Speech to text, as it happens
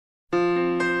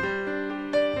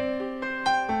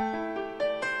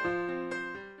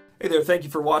there, thank you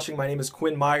for watching. My name is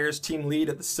Quinn Myers, team lead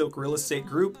at the Silk Real Estate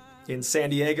Group in San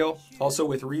Diego, also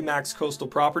with Remax Coastal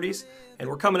Properties. And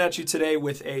we're coming at you today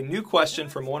with a new question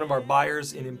from one of our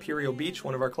buyers in Imperial Beach,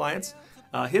 one of our clients.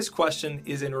 His question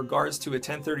is in regards to a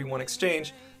 1031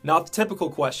 exchange, not the typical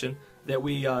question that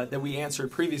we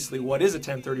answered previously, what is a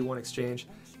 1031 exchange?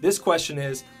 This question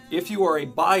is, if you are a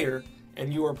buyer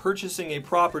and you are purchasing a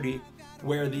property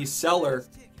where the seller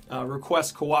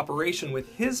requests cooperation with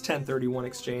his 1031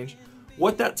 exchange,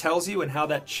 what that tells you and how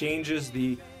that changes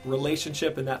the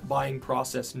relationship in that buying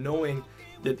process, knowing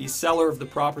that the seller of the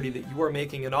property that you are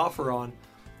making an offer on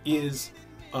is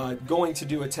going to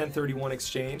do a 1031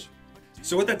 exchange.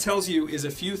 So what that tells you is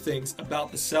a few things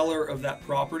about the seller of that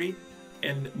property,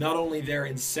 and not only their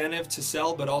incentive to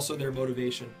sell, but also their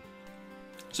motivation.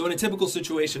 So in a typical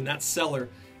situation, that seller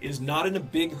is not in a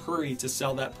big hurry to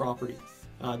sell that property.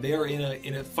 They are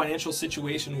in a financial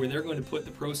situation where they're going to put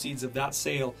the proceeds of that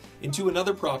sale into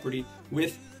another property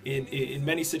with, in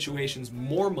many situations,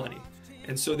 more money.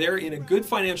 And so they're in a good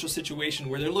financial situation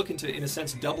where they're looking to, in a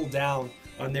sense, double down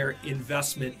on their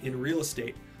investment in real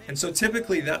estate. And so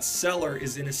typically that seller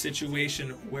is in a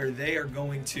situation where they are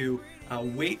going to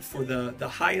wait for the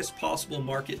highest possible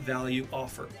market value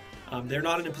offer. They're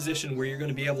not in a position where you're going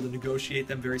to be able to negotiate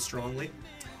them very strongly.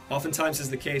 Oftentimes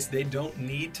is the case, they don't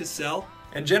need to sell.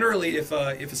 And generally, if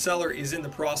a seller is in the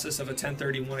process of a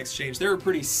 1031 exchange, they're a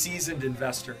pretty seasoned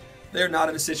investor. They're not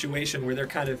in a situation where they're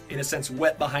kind of, in a sense,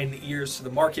 wet behind the ears to the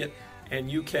market,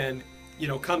 and you can,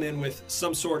 come in with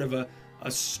some sort of a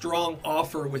strong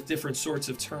offer with different sorts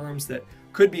of terms that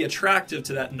could be attractive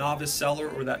to that novice seller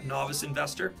or that novice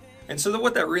investor. And so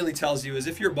what that really tells you is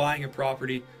if you're buying a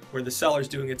property where the seller's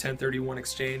doing a 1031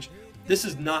 exchange, this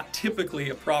is not typically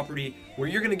a property where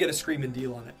you're going to get a screaming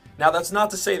deal on it. Now, that's not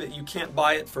to say that you can't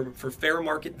buy it for fair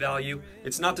market value.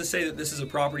 It's not to say that this is a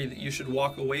property that you should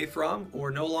walk away from or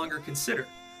no longer consider.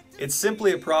 It's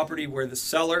simply a property where the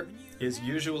seller is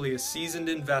usually a seasoned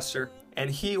investor, and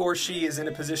he or she is in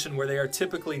a position where they are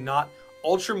typically not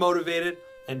ultra motivated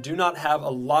and do not have a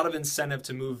lot of incentive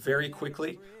to move very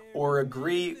quickly or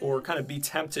agree or kind of be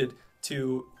tempted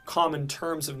to common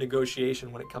terms of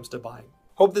negotiation when it comes to buying.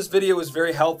 Hope this video is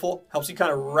very helpful, helps you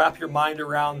kind of wrap your mind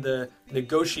around the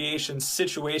negotiation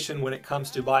situation when it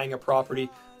comes to buying a property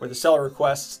where the seller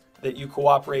requests that you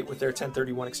cooperate with their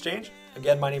 1031 exchange.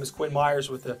 Again, my name is Quinn Myers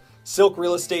with the Silk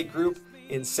Real Estate Group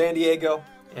in San Diego,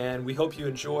 and we hope you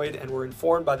enjoyed and were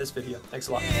informed by this video. Thanks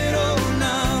a lot.